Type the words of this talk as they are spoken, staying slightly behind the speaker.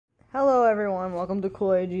Hello everyone, welcome to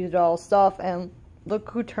Cool AG Doll Stuff, and look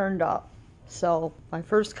who turned up. So, my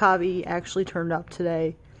first Kavi actually turned up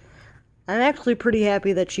today. I'm actually pretty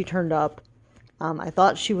happy that she turned up. I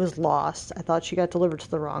thought she was lost. I thought she got delivered to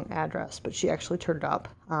the wrong address, but she actually turned up.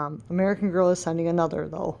 American Girl is sending another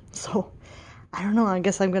though, so I don't know, I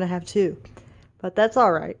guess I'm gonna have two. But that's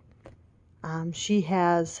alright. She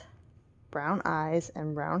has brown eyes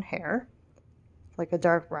and brown hair, like a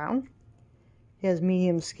dark brown. She has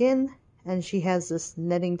medium skin, and she has this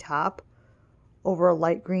netting top over a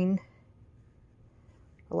light green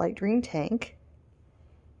tank.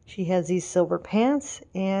 She has these silver pants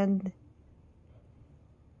and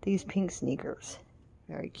these pink sneakers.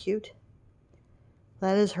 Very cute.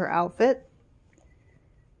 That is her outfit.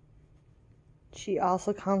 She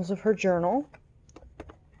also comes with her journal.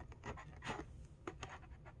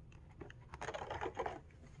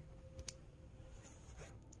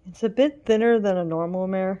 It's a bit thinner than a normal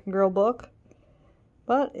American Girl book,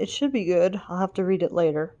 but it should be good. I'll have to read it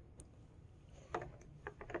later.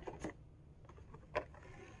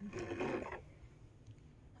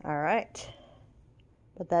 Alright.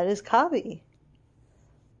 But that is Kavi.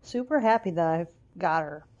 Super happy that I've got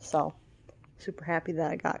her. So, super happy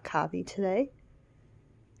that I got Kavi today.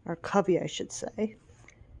 Or Kavi, I should say.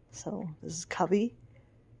 So, this is Kavi.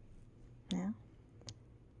 Yeah.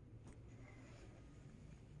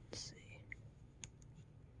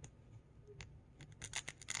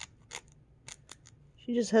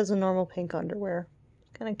 She just has a normal pink underwear.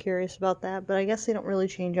 Kind of curious about that, but I guess they don't really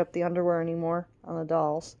change up the underwear anymore on the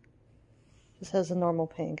dolls. Just has a normal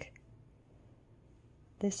pink.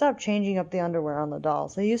 They stopped changing up the underwear on the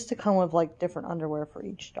dolls. They used to come with like different underwear for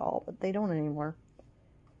each doll, but they don't anymore.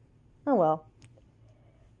 Oh well.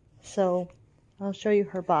 So, I'll show you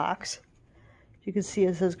her box. You can see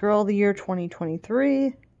it says Girl of the Year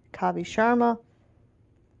 2023, Kavi Sharma.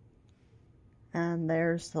 And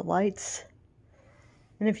there's the lights.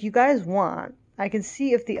 And if you guys want, I can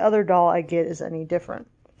see if the other doll I get is any different.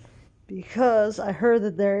 Because I heard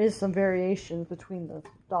that there is some variation between the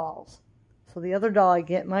dolls. So the other doll I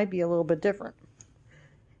get might be a little bit different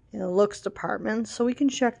in the looks department. So we can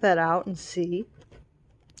check that out and see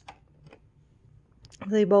if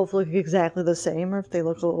they both look exactly the same or if they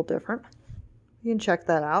look a little different. We can check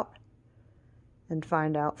that out and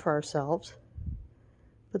find out for ourselves.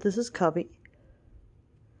 But this is Kavi.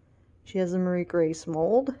 She has a Marie Grace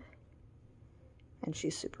mold, and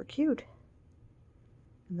she's super cute.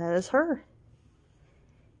 And that is her.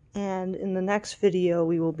 And in the next video,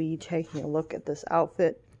 we will be taking a look at this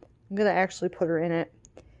outfit. I'm going to actually put her in it.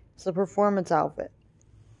 It's a performance outfit.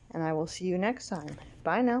 And I will see you next time.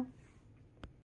 Bye now.